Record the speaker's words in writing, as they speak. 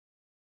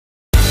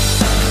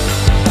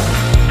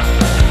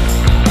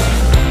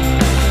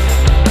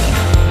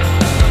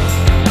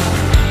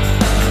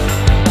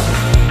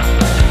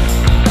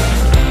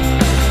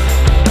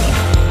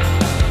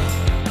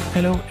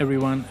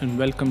everyone and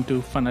welcome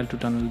to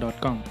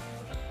funnel2tunnel.com.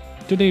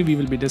 Today we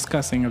will be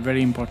discussing a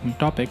very important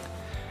topic,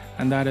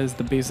 and that is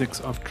the basics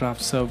of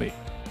draft survey.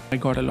 I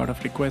got a lot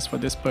of requests for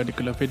this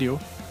particular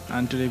video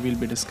and today we'll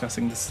be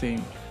discussing the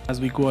same.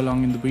 As we go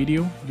along in the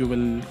video, you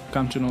will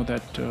come to know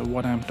that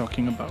what I am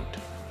talking about.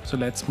 So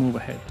let's move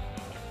ahead.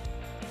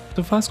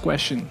 The first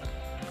question,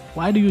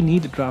 why do you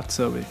need a draft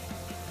survey?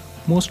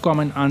 Most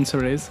common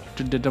answer is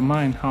to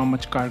determine how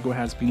much cargo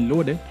has been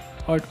loaded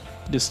or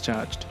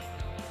discharged.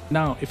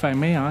 Now, if I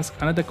may ask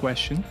another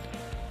question,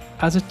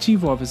 as a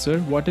chief officer,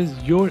 what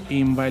is your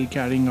aim while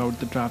carrying out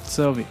the draft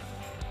survey?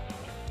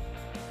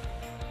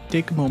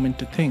 Take a moment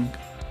to think.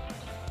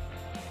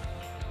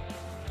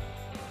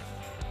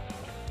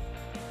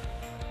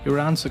 Your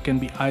answer can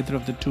be either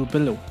of the two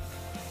below.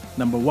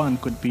 Number one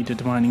could be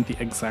determining the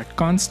exact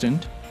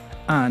constant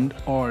and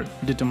or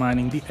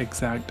determining the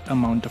exact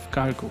amount of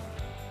cargo.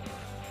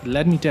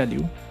 Let me tell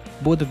you,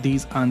 both of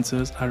these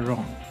answers are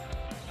wrong.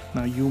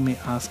 Now you may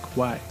ask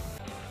why.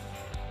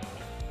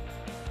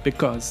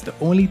 Because the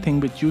only thing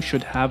which you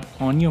should have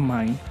on your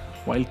mind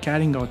while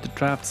carrying out the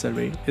draft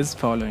survey is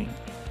following.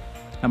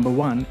 Number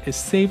one is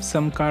save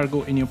some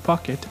cargo in your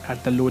pocket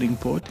at the loading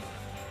port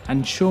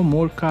and show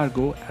more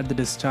cargo at the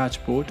discharge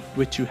port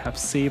which you have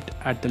saved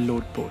at the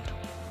load port.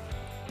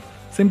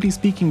 Simply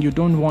speaking, you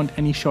don't want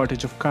any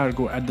shortage of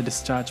cargo at the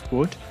discharge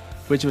port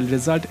which will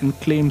result in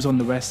claims on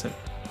the vessel.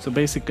 So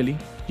basically,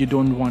 you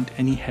don't want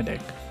any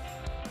headache.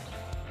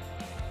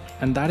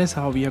 And that is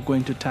how we are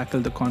going to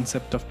tackle the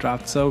concept of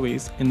draft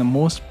surveys in the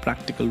most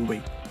practical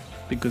way.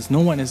 Because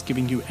no one is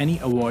giving you any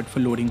award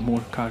for loading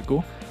more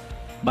cargo,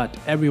 but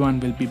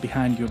everyone will be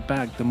behind your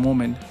back the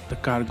moment the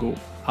cargo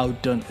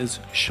outturn is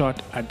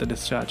shot at the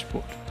discharge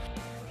port.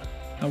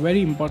 A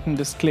very important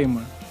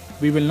disclaimer,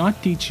 we will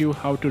not teach you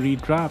how to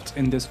read drafts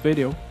in this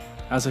video.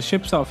 As a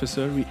ship's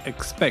officer, we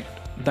expect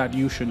that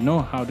you should know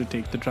how to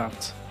take the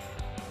drafts.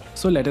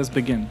 So let us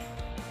begin.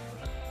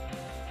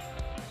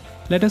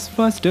 Let us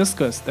first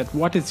discuss that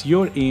what is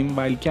your aim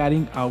while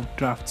carrying out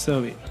draft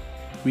survey.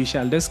 We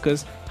shall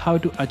discuss how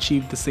to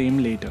achieve the same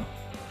later.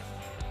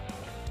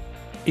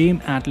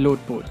 Aim at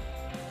load port.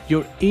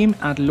 Your aim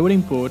at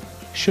loading port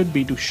should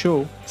be to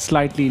show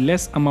slightly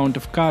less amount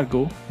of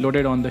cargo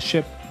loaded on the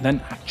ship than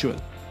actual.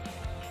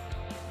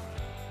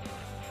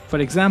 For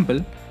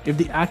example, if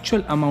the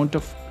actual amount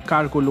of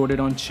cargo loaded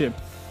on ship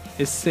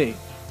is say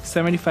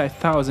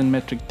 75,000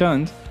 metric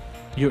tons,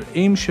 your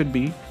aim should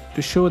be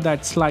to show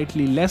that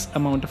slightly less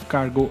amount of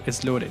cargo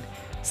is loaded.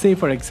 Say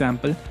for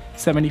example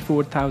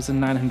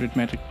 74,900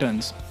 metric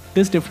tons.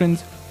 This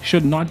difference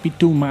should not be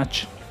too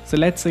much. So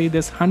let's say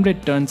this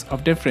 100 tons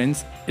of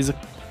difference is a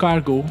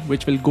cargo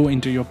which will go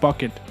into your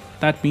pocket.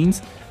 That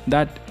means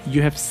that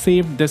you have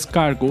saved this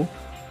cargo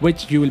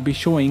which you will be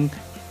showing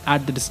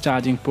at the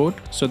discharging port.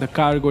 So the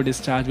cargo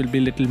discharge will be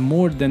a little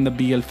more than the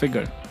BL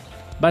figure,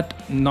 but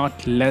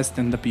not less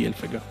than the BL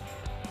figure.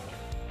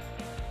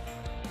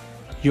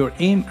 Your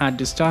aim at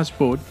discharge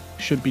port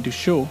should be to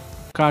show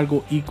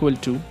cargo equal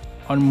to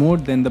or more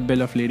than the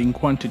bill of lading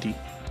quantity,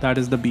 that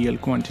is the BL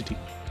quantity.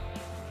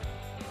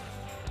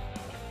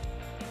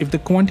 If the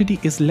quantity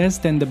is less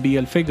than the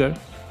BL figure,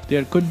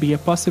 there could be a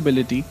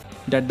possibility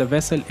that the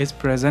vessel is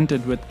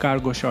presented with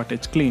cargo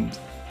shortage claims,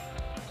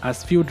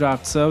 as few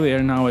draft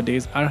surveyors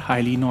nowadays are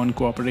highly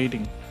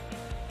non-cooperating.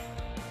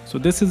 So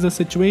this is a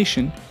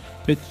situation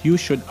which you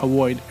should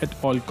avoid at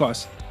all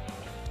costs.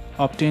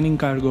 Obtaining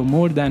cargo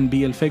more than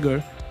BL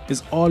figure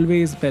is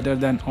always better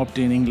than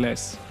obtaining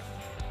less.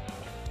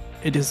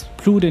 It is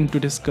prudent to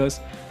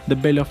discuss the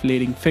bill of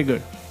lading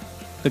figure.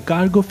 The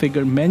cargo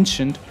figure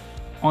mentioned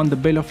on the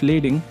bill of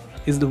lading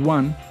is the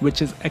one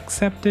which is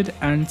accepted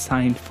and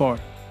signed for.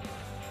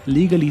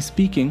 Legally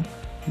speaking,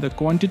 the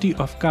quantity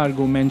of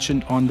cargo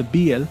mentioned on the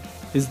BL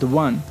is the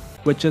one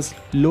which is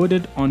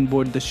loaded on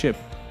board the ship.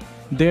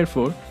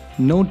 Therefore,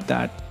 note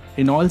that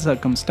in all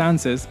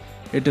circumstances,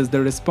 it is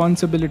the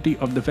responsibility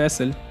of the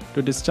vessel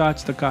to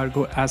discharge the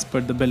cargo as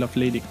per the bill of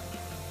lading.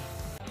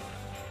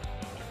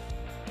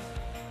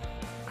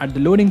 At the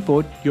loading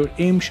port, your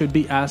aim should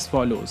be as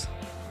follows.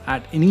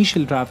 At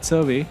initial draft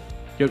survey,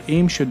 your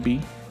aim should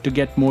be to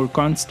get more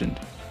constant.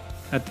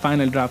 At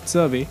final draft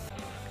survey,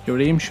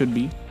 your aim should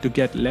be to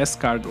get less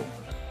cargo.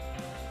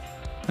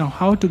 Now,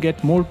 how to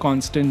get more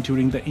constant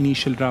during the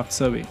initial draft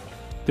survey?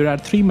 There are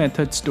three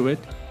methods to it,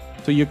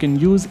 so you can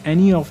use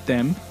any of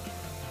them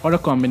or a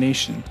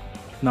combination.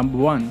 Number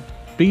one,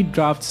 read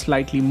draft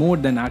slightly more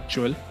than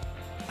actual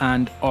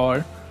and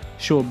or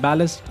show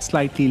ballast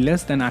slightly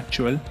less than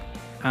actual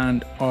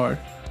and or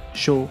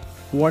show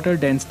water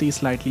density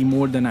slightly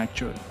more than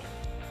actual.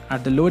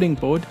 At the loading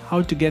port,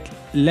 how to get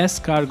less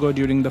cargo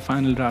during the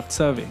final draft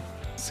survey.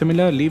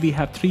 Similarly, we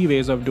have three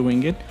ways of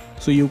doing it,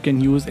 so you can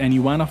use any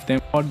one of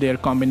them or their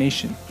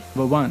combination.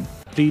 Number one,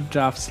 read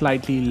draft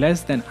slightly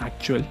less than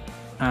actual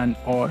and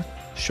or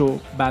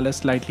show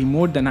ballast slightly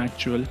more than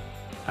actual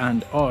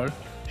and or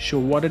show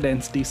water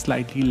density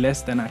slightly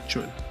less than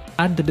actual.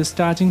 At the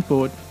discharging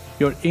port,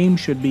 your aim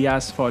should be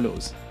as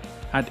follows.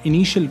 At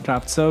initial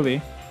draft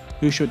survey,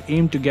 you should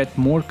aim to get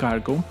more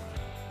cargo.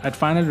 At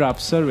final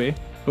draft survey,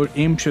 your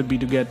aim should be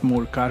to get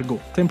more cargo,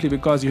 simply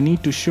because you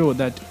need to show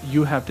that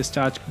you have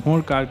discharged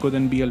more cargo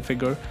than BL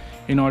figure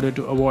in order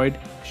to avoid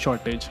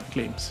shortage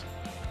claims.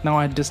 Now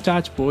at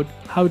discharge port,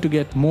 how to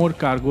get more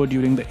cargo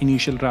during the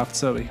initial draft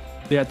survey.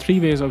 There are 3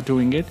 ways of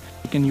doing it.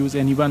 You can use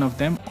any one of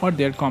them or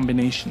their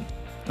combination.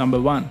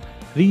 Number 1,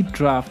 read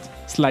draft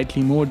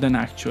slightly more than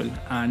actual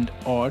and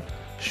or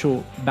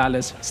show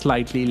ballast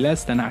slightly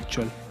less than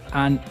actual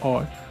and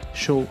or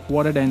show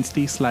water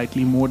density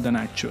slightly more than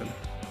actual.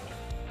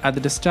 At the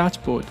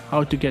discharge port,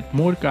 how to get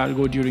more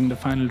cargo during the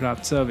final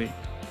draft survey.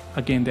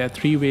 Again, there are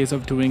 3 ways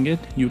of doing it.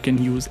 You can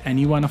use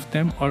any one of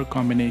them or a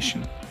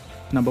combination.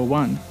 Number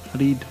 1,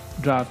 read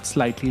draft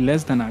slightly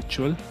less than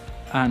actual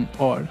and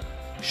or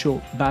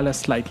show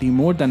ballast slightly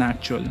more than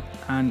actual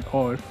and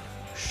or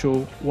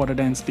show water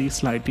density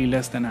slightly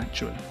less than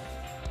actual.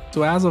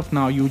 So as of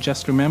now, you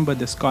just remember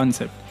this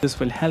concept. This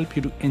will help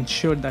you to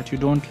ensure that you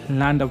don't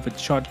land up with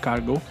short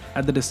cargo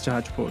at the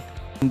discharge port,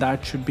 and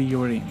that should be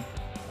your aim.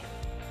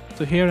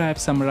 So here I have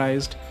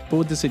summarized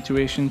both the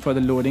situation for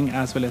the loading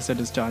as well as the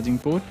discharging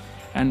port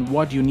and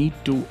what you need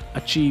to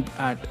achieve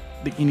at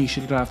the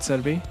initial draft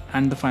survey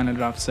and the final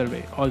draft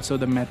survey. Also,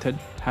 the method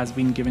has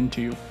been given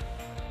to you.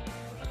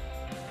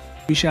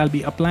 We shall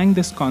be applying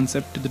this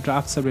concept to the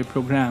draft survey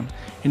program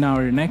in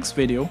our next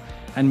video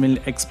and will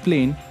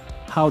explain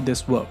how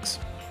this works.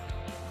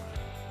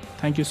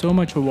 Thank you so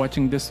much for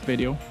watching this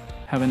video.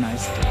 Have a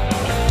nice day.